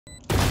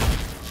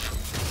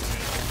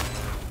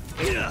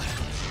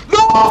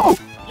No!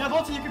 Yeah,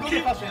 Volta, you can go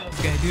get faster.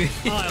 Okay, do it.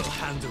 I'll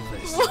handle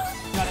this.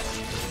 Got it.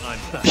 I'm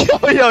back.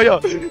 Yo.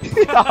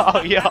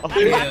 Yeah.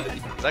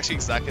 It's actually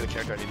exactly the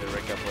character I need to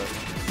rank up with.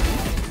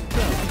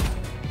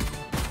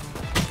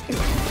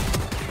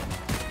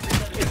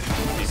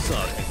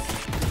 Sorry.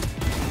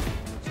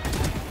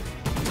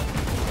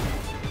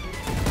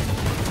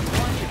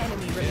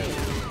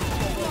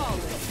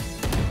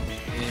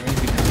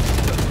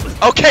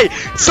 Okay,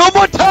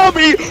 someone tell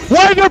me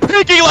why they're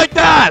picking like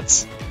that!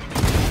 Spike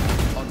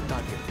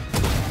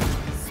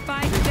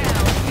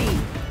down B.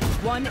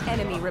 One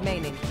enemy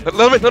remaining.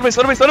 Let me,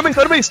 Snowman! He's in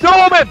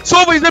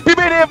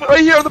PB right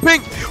here on the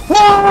pink!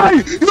 Why?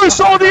 You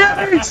saw the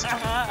AIDS!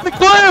 The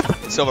clip!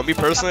 So, me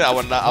personally, I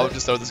would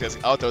just throw this game.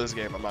 I would throw this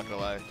game, I'm not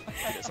gonna lie.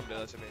 Somebody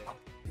did that to me.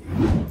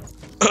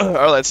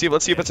 Alright, let's see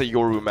if it's a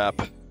Yoru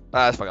map.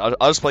 Ah, that's fine. I'll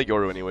just play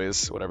Yoru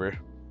anyways, whatever.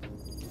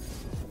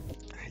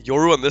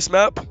 Yoru on this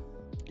map?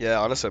 Yeah,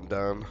 honestly, I'm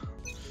down.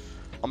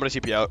 I'm gonna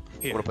TP out.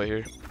 I'm gonna play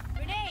here.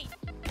 I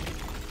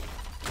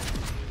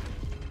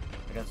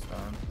got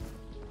stunned.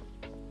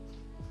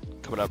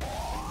 Coming up.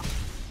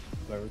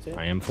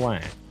 I am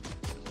flying.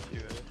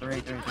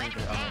 Three.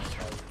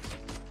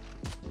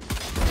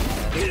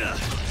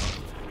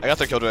 I got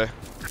their Killjoy.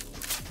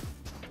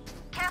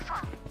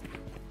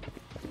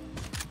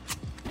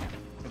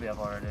 Could be up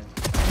already.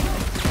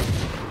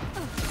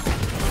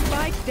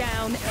 Spike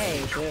down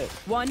A.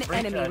 One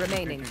enemy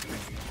remaining.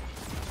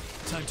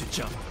 Time to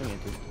jump.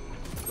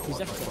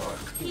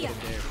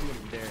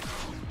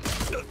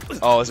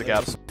 Oh, it's a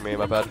gap. Me,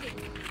 my bad.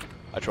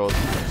 I trolled.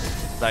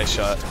 Nice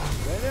shot.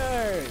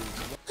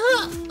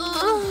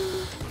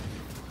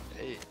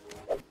 Hey.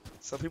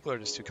 Some people are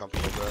just too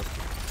comfortable, bro.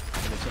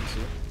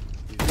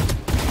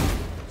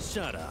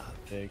 Shut up.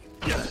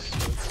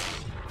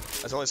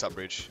 That's only sub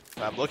breach.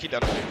 I'm low-key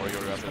down to play more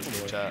Yoru after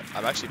this chat.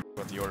 I'm actually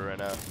with the Yoru right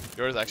now.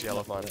 Yoru's actually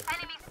hella fun.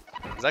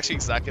 It's actually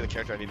exactly the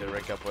character I need to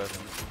rank up with.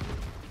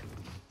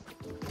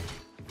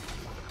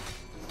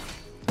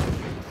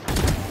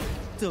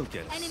 Don't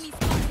get it. Enemy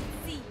spotted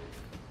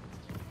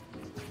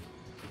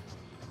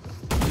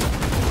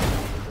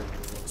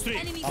C.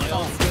 Enemy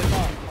spotted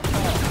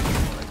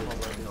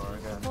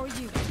for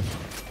you.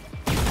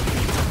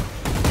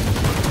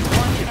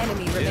 One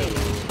enemy remaining.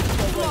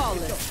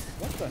 Flawless.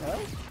 What the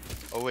hell?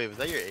 Oh wait, was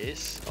that your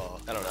ace? Oh,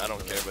 I don't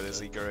care about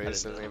this league or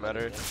ace, doesn't even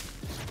matter. I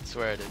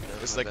swear I didn't know.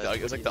 It's like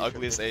the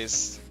ugliest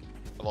ace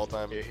of all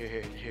time.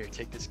 Here,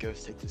 take this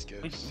ghost,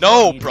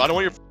 No, bro, I don't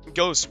want your f***ing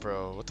ghost,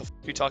 bro. What the f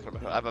are you talking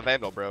about? I have a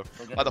Vandal, bro.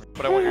 Why the f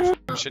would I want your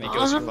f***ing shitty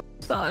ghost? You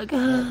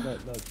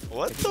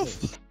what the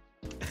f?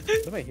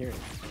 What am I hearing?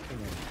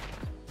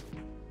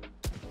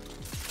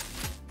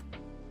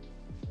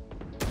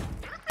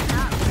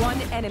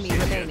 One enemy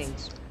remaining.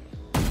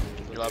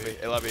 You love me.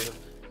 I love you.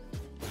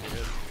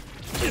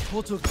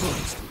 Portal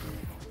closed.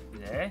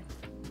 Yeah?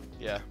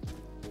 Yeah.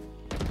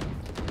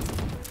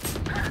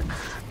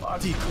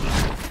 Decoy.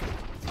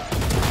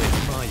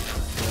 Maya.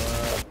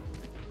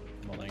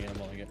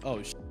 I'm on again.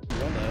 Oh, sh**.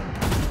 You on that?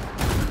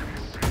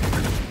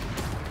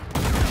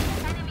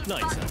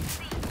 Nice.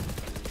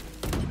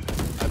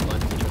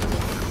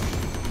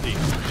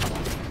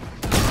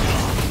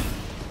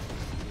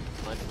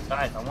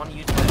 Guys, I want to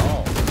use my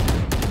ult.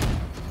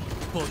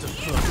 Portal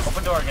closed.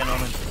 Open door again,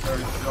 Omen.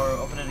 Door,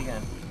 open it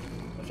again.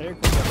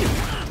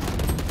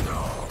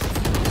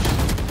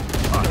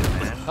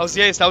 That was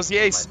the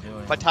ace.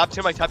 If I tapped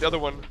him, I tapped the other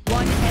one.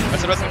 One enemy. I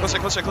said,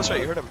 close right.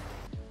 You heard him.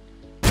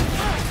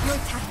 Your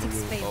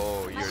tactics failed.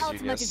 Oh, My you're a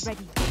ultimate is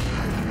genius.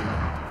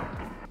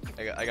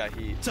 ready. I got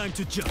heat. Time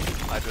to jump.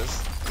 I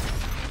just.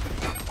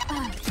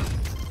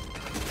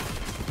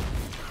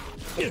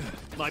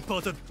 My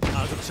portal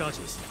out of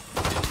charges.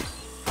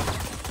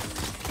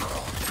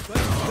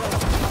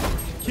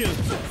 Kill.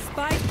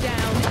 Spike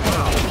down A.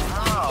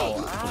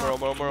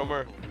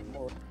 More.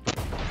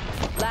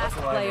 Last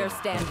player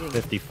standing.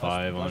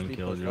 55 on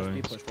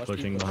Killjoy.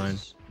 Pushing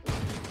behind.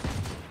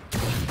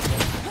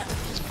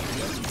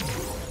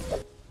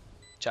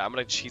 Chat, I'm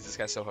gonna cheese this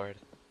guy so hard.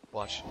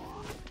 Watch.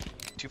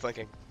 2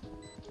 flanking.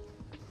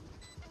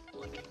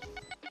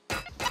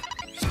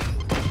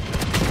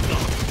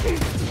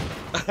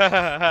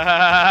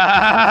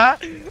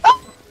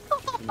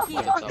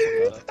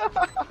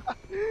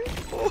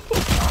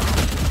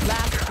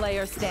 Last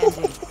player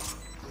standing.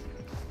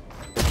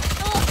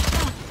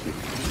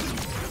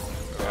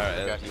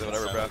 Alright,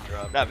 whatever, bro.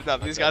 Nah,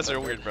 these guys are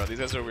weird, bro. These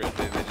guys are weird.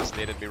 They just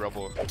needed me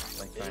rumble.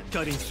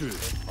 Cutting through.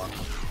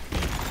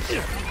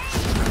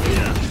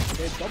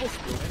 Okay, double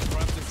screw.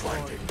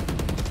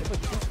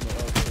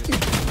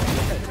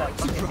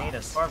 Fucking need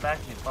us. Far back,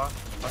 you fuck.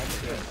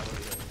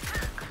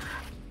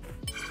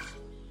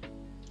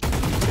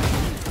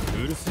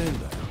 Good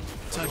defender.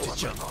 Time to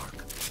jump.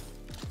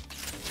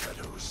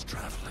 Shadows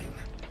traveling.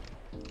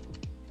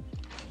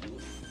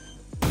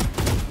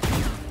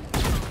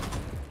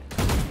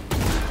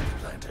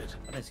 Planted.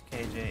 What is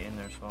KJ in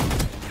their spawn?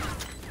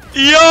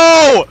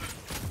 Yo!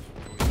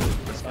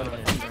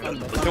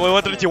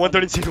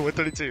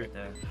 132.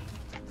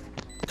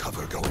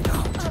 Cover going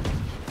out.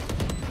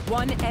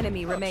 One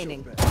enemy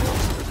remaining.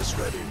 This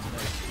ready.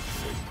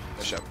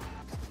 Nice shot.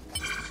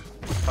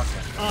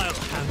 I'll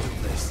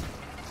handle this.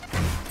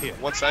 Here.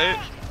 One side.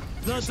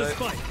 That's a Side.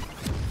 spike.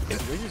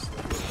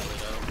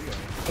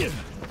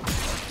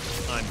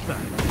 I'm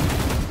back.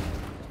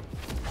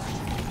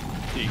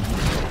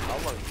 How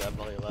long does that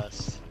volley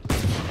last?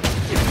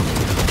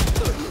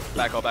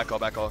 Back all, back all,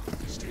 back all.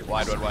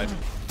 Wide, wide, wide.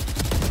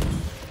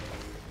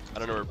 I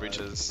don't know where Breach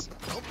is.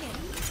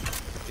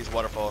 He's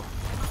waterfall.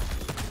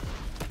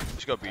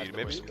 Should go B,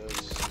 maybe. Yeah, I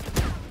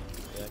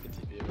can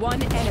TP it.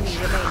 One enemy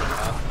remaining.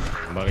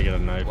 I'm about to get a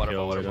knife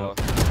Waterfall, kill right waterfall.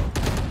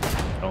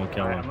 now. Don't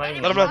kill him. Let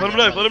him know, let him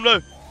know, let him know.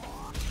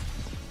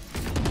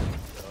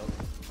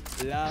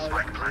 Loud.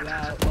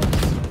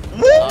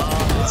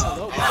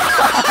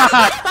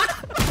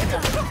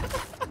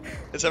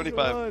 It's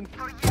 75.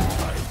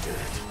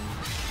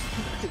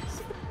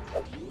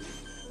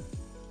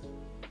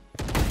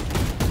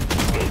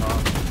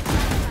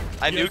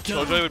 I knew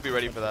Killjoy would be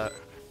ready for that.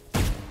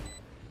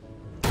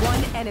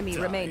 One enemy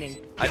remaining.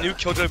 I knew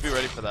Killjoy would be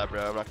ready for that,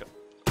 bro. I'm not gonna.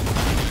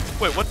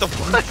 Wait, what the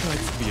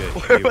fuck? Be a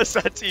Where hero. was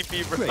that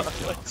TP, bro? Great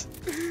What?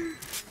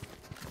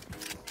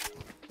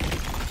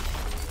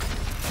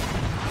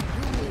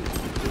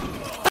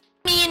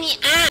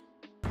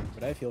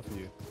 But I feel for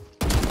you.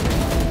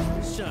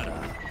 Shut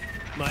up.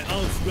 My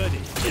ult's ready.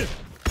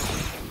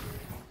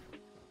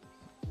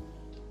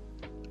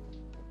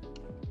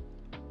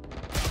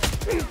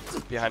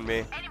 Behind me.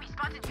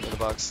 In the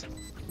box.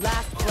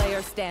 Last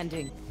player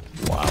standing.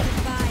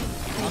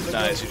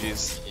 Nice,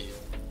 GG's.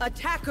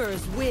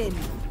 Attackers win.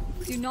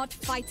 Do not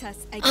fight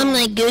us again. I'm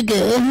like goo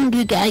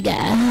goo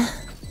gaga.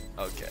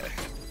 Okay.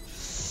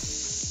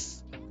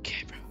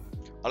 Okay, bro.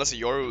 Honestly,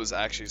 Yoru is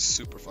actually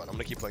super fun. I'm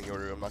gonna keep playing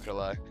Yoru. I'm not gonna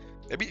lie.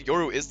 Maybe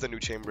Yoru is the new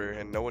chamber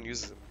and no one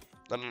uses him.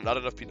 Not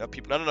enough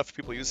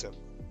people use him.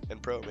 In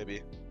pro,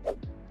 maybe.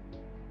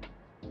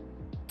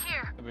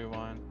 Could be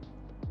wine.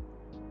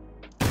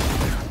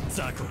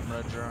 Zaku.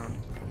 Red drone.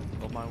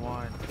 Hold my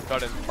wine.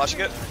 Garden.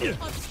 Flashing it.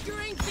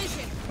 Obscuring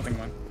vision. Nothing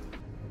wine.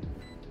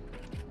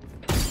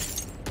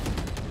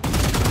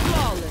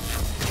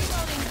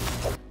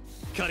 Flawless.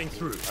 Cutting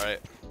through. Alright.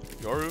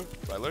 Yoru.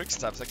 Do I lurk?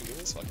 Tap second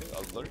units. Fuck it.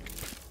 I'll lurk.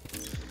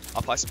 I'll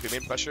apply some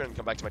main pressure and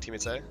come back to my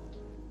teammates A.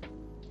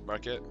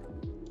 Mark it.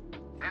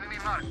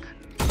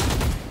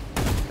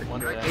 One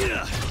dead.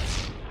 Yeah.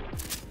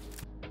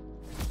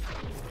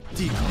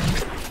 Deep.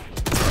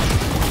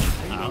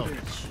 Ouch.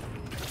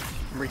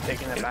 I'm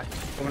retaking that back.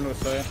 Going to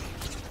Soya.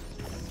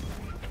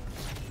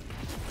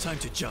 Time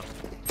to jump.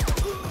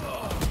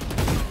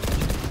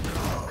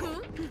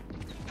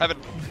 Heaven.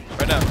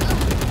 Right now.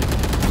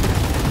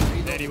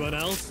 Anyone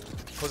else?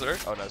 Close it, or?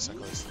 Oh no, it's not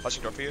closed.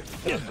 Flashing door for you.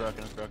 Yeah. It's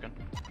broken, it's broken.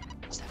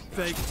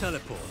 Fake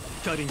teleport.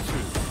 Cutting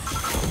through.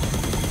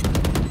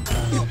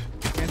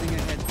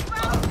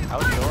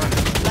 How's your?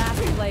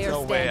 Last player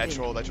No standing. way, I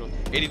trolled.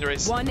 80 to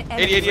race. One 80,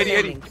 enemy 80, 80, 80.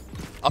 remaining.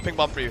 I'll ping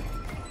bomb for you.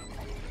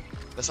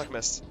 The suck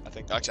missed, I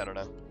think. Actually, I don't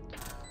know.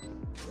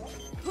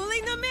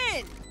 Pulling them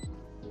in.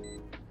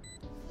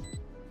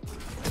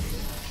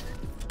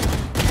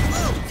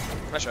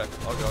 Nice try.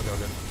 I'll go.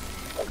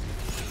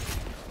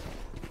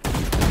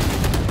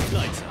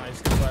 Light.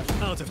 Nice, good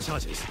flash. Out of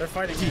charges. They're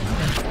fighting.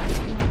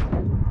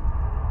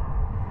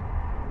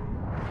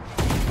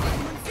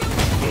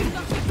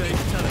 Fake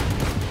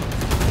teleport.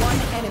 One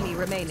enemy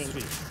remaining.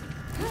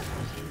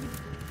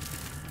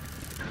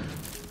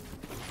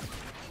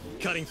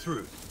 Cutting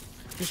through.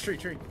 Just tree.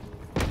 Someone's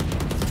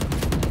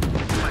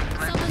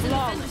in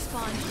defender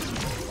spawn.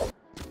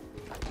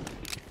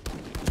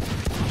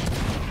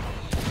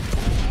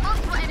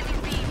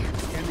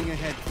 Standing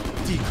ahead.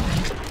 Deep.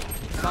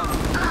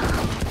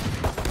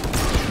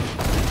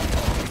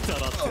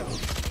 Shut up.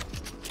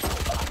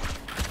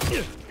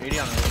 80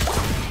 on the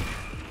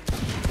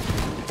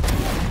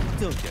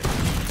Don't get it.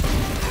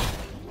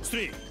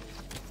 Three.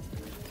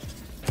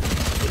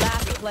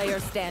 Last player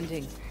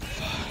standing.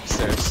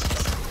 Stairs.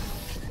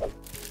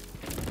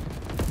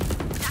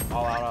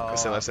 all out.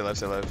 Stay alive.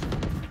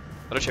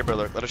 Let her chamber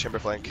alert. Let her chamber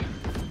flank.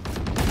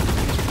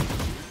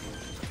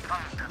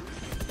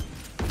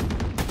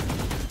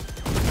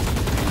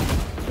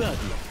 Bad luck.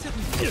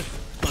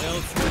 My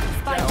ult's ready.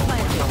 Spike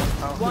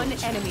planted. One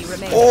enemy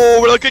remaining. Oh,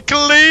 we're looking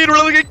clean. You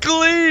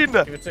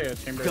would say a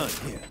chamber. Gun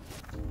here.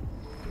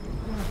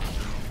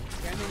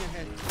 Standing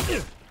ahead.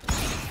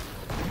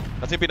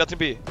 Nothing B.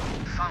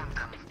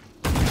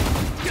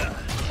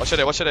 Watch it.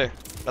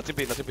 Nothing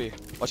B.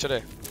 Watch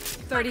it.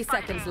 30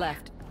 seconds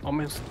left.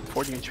 Almost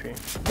 40 HP.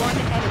 One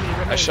enemy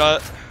remaining. I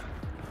shot.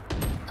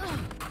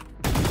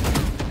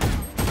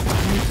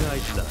 You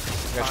died that.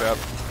 Good job.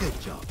 Good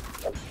job.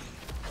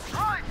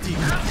 Deep.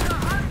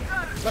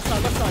 Left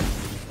side.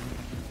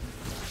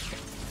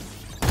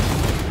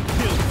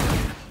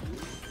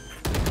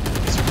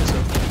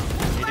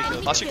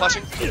 Flashing.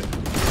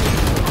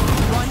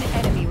 One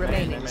enemy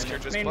remaining. This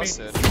character's Main.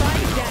 busted.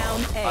 Spike down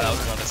Oh, that A.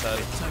 was on his head.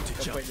 Time to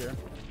jump. Wait here.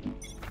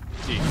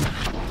 Deep.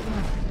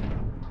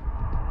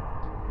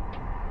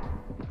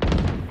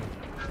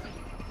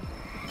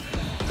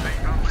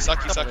 He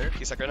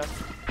suck right now.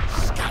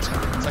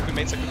 Second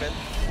main, second main.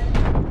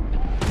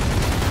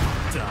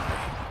 Die.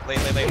 Lane.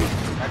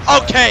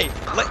 Okay!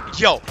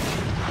 Yo!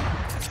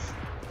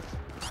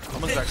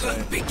 Almost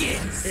backside.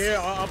 Begins. Here,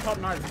 I'll pop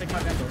knives. Take my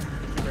vandal.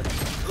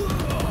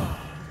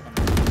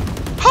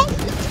 How?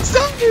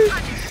 Stop it!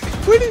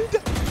 Where did he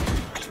die?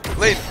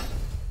 Lane.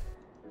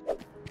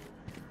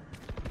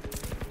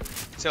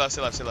 Stay alive.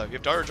 You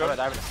have dart or drone?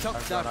 I've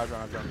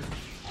drawn.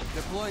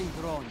 Deploying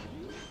drone.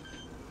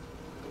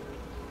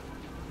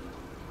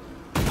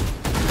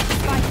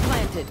 Spike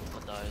planted.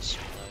 Nice.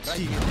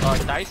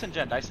 Dice and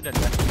Jen.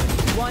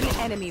 One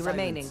enemy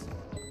remaining.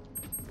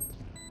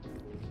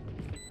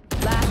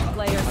 Last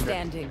player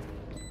standing.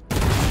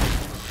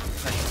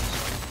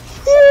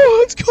 Woo,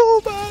 let's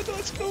go, man.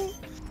 Let's go.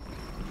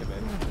 Okay,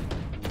 man.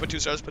 Put 2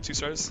 stars.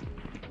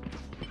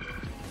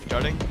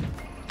 Darting.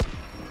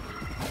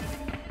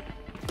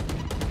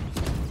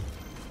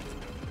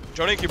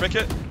 Joining, can you break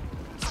it?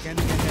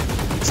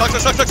 Suck.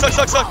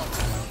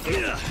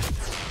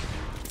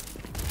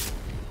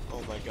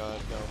 Oh my god,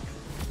 no.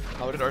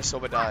 How did our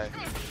Soba die?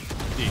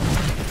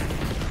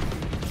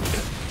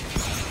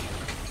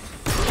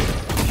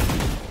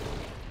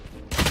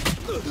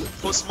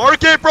 Post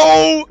market,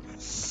 bro!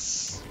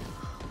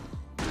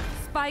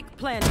 Spike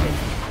planted.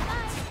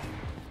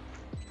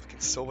 Fucking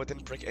Soba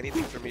didn't break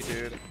anything for me,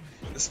 dude.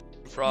 This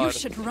fraud. You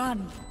should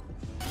run.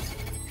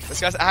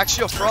 This guy's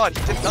actually a fraud.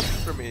 He did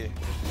nothing for me.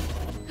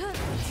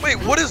 Wait,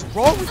 what is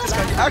wrong with this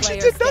guy? He actually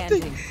did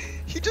nothing.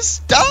 He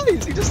just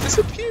dies. He just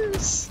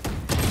disappears.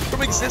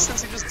 From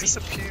existence, he just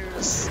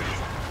disappears.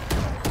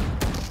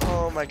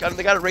 Oh my god, and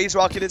they got raise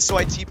rocketed, so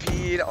I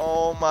TP'd.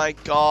 Oh my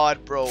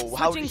god, bro.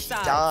 How did he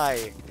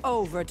die?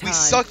 Overtime. We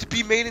sucked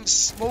B main and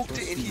smoked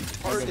it, and he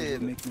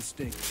tarted.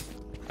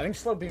 I think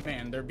slow B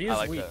man. Their B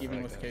is weak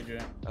even with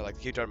KJ. I like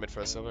the dart mid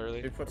for us Soba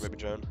early. Or maybe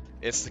drone.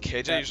 It's the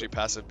KJ Yeah. usually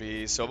passive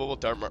B. Soba will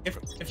dart If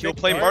he'll they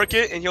play dart-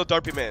 market and he'll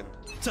dart B main.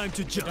 Time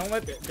to jump.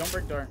 Don't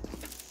break door.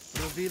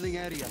 Revealing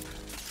area.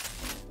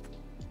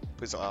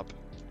 Please don't op.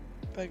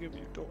 Beg of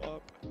you, don't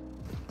op.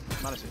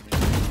 Not a save.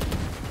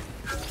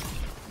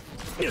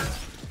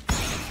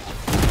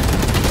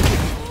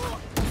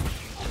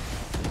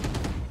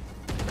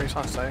 Race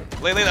on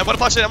site. Lane, I'm gonna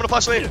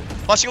flash lane.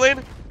 Flashing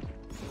lane.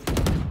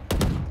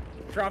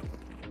 Drop.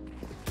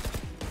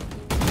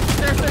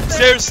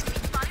 Stairs.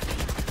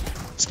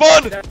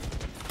 Spawn.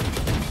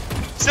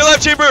 Still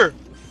alive chamber.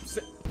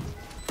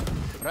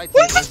 Right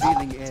What?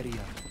 revealing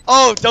area.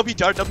 Oh, W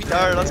dart,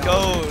 let's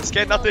go.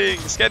 Scan nothing.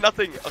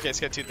 Okay,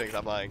 scan 2 things,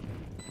 I'm lying.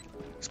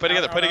 Let's play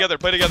together.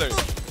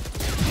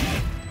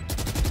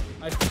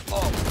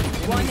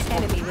 One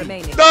enemy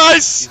remaining.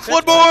 Nice!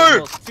 One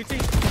more!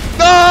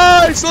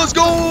 Nice! Let's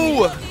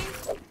go!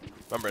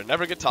 Remember,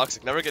 never get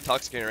toxic in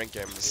your rank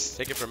games.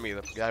 Take it from me,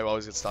 the guy who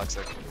always gets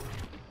toxic.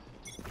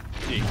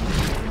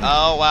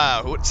 Oh,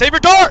 wow. Save your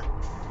dart!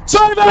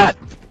 Save it!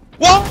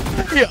 What?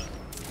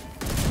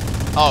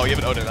 Oh, you have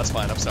an Odin, that's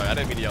fine. I'm sorry, I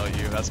didn't mean to yell at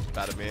you. That's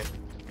bad of me.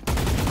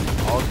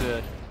 All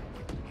good.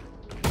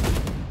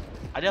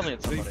 I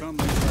definitely hit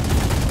somebody.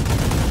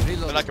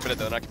 They're not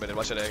committed.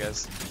 Watch it,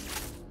 guys.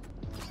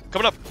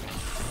 Coming up.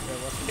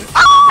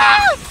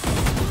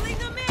 Pulling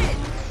them in.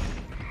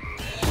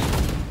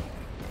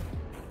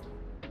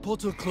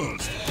 Portal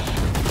closed.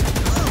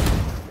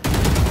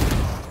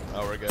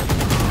 Oh, we're good.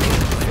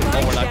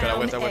 Oh, we're not good. I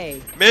win.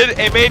 A. Mid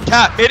A main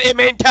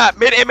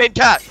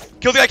cat.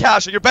 Kill the guy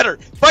Cash. You're better.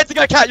 Fight the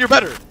guy Cat. You're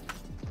better.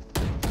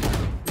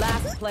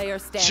 Last player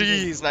standing.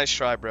 Jeez, nice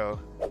try, bro.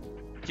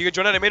 Can you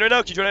join out A main right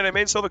now? Can you join out A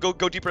main, Silva?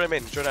 Go deeper A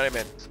main. Join out A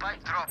main.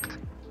 Spike dropped.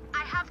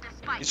 I have the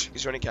spike.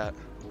 He's joining Cat.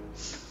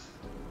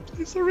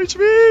 Please don't reach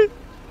me.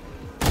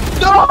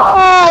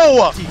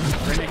 No!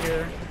 Bring it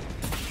here.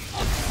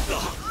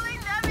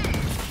 Pulling them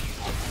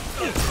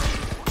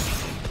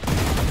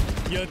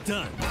in. You're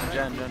done.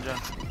 Jen.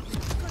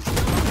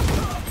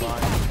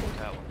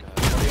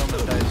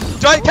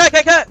 Join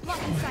Cat.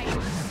 Blocking sight.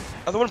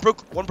 Other one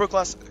broke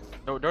last.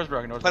 No, door's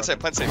broken. Plan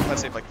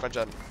safe, like front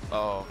gen.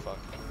 Oh, fuck.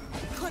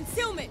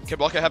 Concealment. Okay,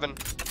 block at heaven.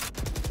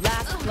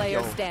 Last player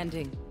Yo.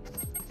 standing.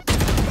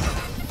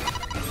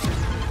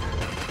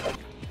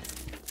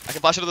 I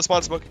can flash into the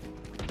spawn smoke.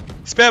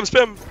 Spam.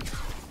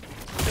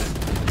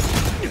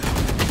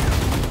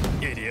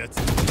 Idiot.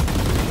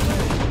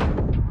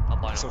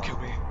 Please don't kill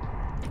me.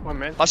 One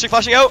man.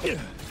 Flashing out.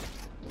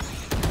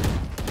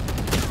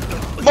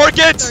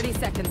 Market! 30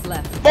 seconds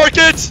left.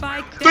 Market!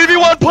 Spike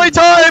 3v1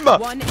 playtime!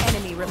 One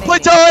enemy remaining.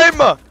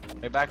 Playtime!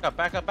 Hey, back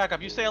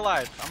up. You stay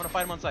alive. I'm gonna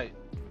fight him on site.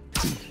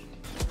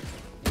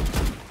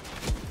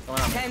 Going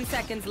on. 10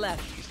 seconds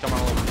left. He's coming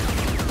all over.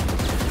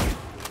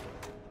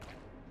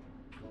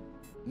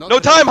 No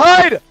time,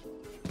 hide!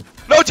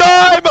 No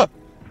time!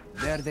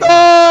 There they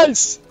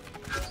Nice!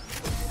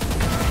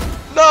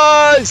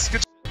 Nice!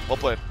 Good. Well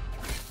played.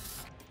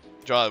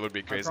 Draw would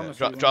be crazy.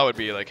 Draw would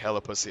be like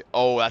hella pussy.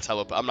 Oh, that's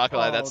hella. I'm not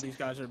gonna lie. That's these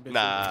guys are bitches.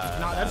 Nah,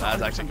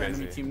 that's actually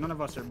crazy. Team. None of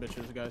us are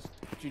bitches, guys.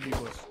 GG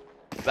boys.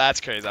 That's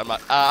crazy. I'm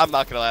not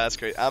gonna lie. That's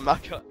crazy. I'm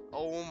not gonna.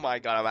 Oh Oh my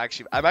god,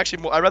 I'd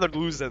rather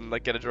lose than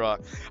like get a draw.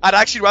 I'd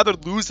actually rather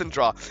lose than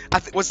draw.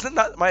 Wasn't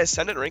that my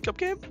Ascendant rank up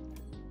game?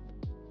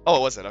 Oh,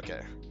 it wasn't.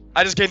 Okay.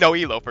 I just get no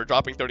elo for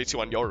dropping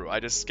 32 on Yoru. I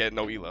just get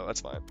no elo.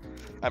 That's fine.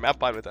 I'm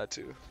fine with that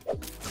too.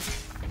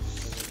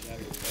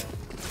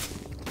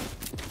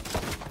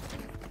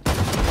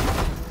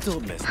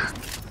 Don't mess with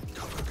me.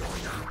 Cover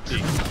going out.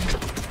 Stay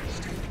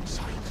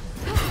inside.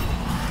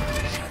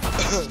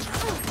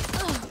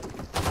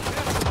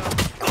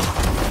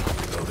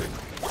 Reloading.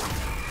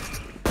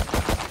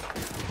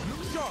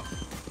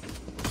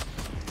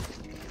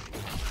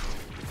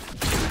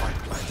 Spike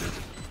planted.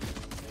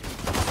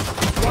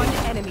 One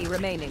enemy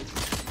remaining.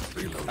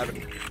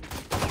 Reloading.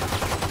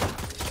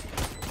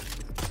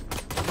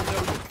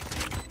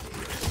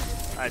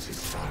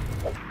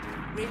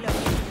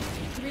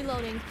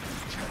 Reloading.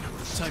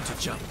 Time to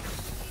jump.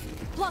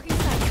 Blocking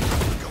sight.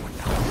 Going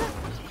out.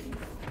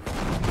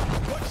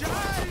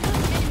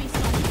 Enemy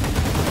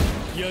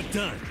spotted. You're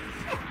done.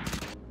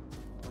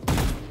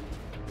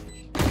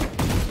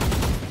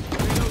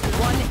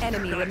 One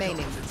enemy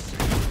remaining.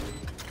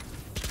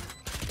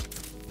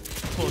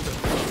 Portal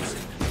closed.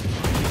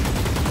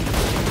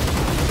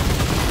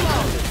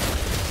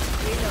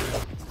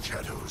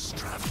 Shadows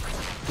traveling.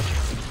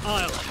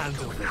 I'll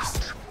handle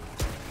this.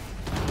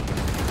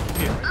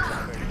 Here.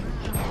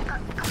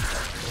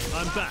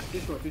 I'm back. Too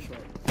short, too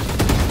short.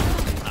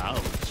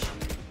 Ouch.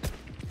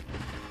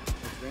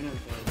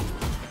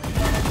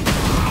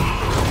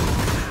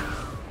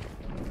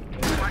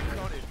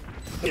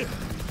 Here.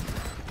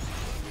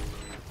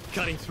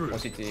 Cutting through.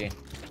 OCT.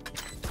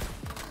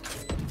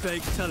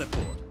 Fake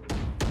teleport.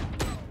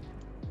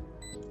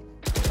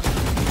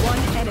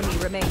 One enemy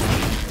remaining.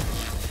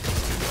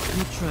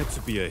 You tried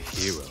to be a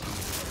hero.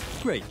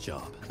 Great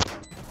job.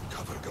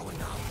 Cover going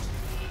out.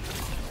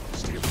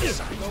 Stay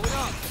beside. Going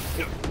up.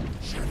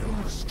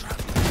 Shadows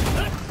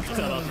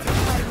traveling.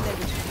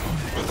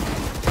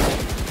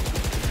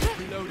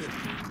 Reloaded.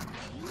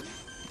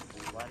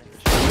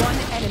 One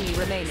enemy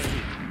remaining.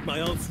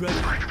 My ult's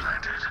ready.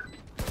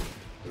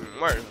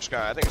 Where's this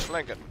guy? I think it's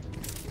flanking.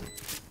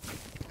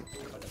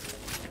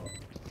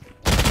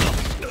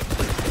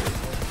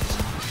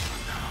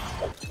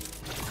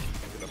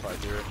 Gonna fight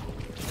here.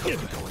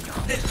 Cover going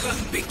out. The fun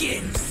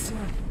begins.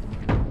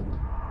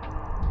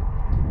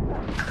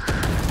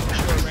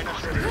 Enemy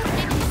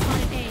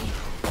spotted A.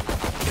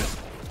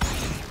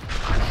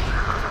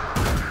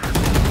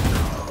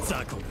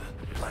 Circle.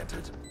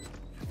 Planted.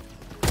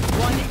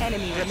 One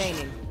enemy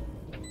remaining.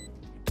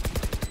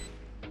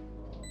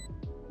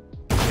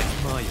 It's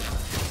my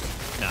turn.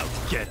 Now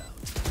get out.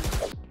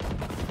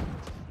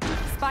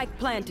 Spike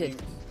planted.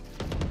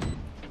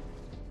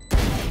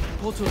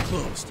 Portal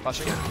closed.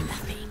 Flashing.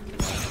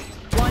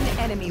 One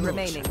enemy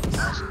remaining.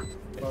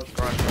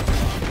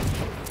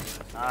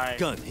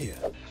 Gun here.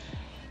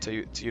 To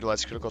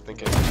utilize critical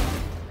thinking.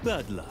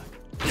 Bad luck.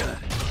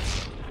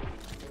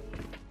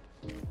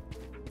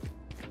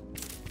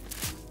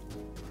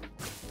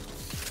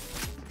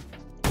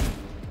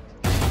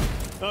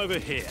 Over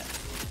here.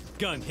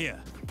 Gun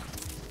here.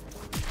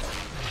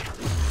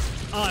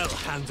 I'll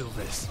handle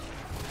this.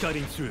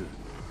 Cutting through.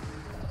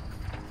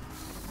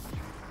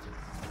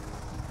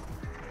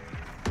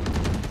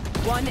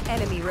 One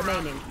enemy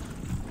remaining.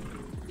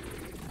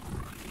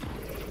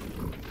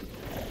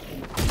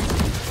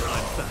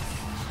 I'm back.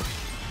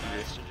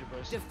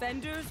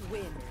 Defenders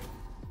win.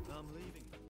 I'm leaving.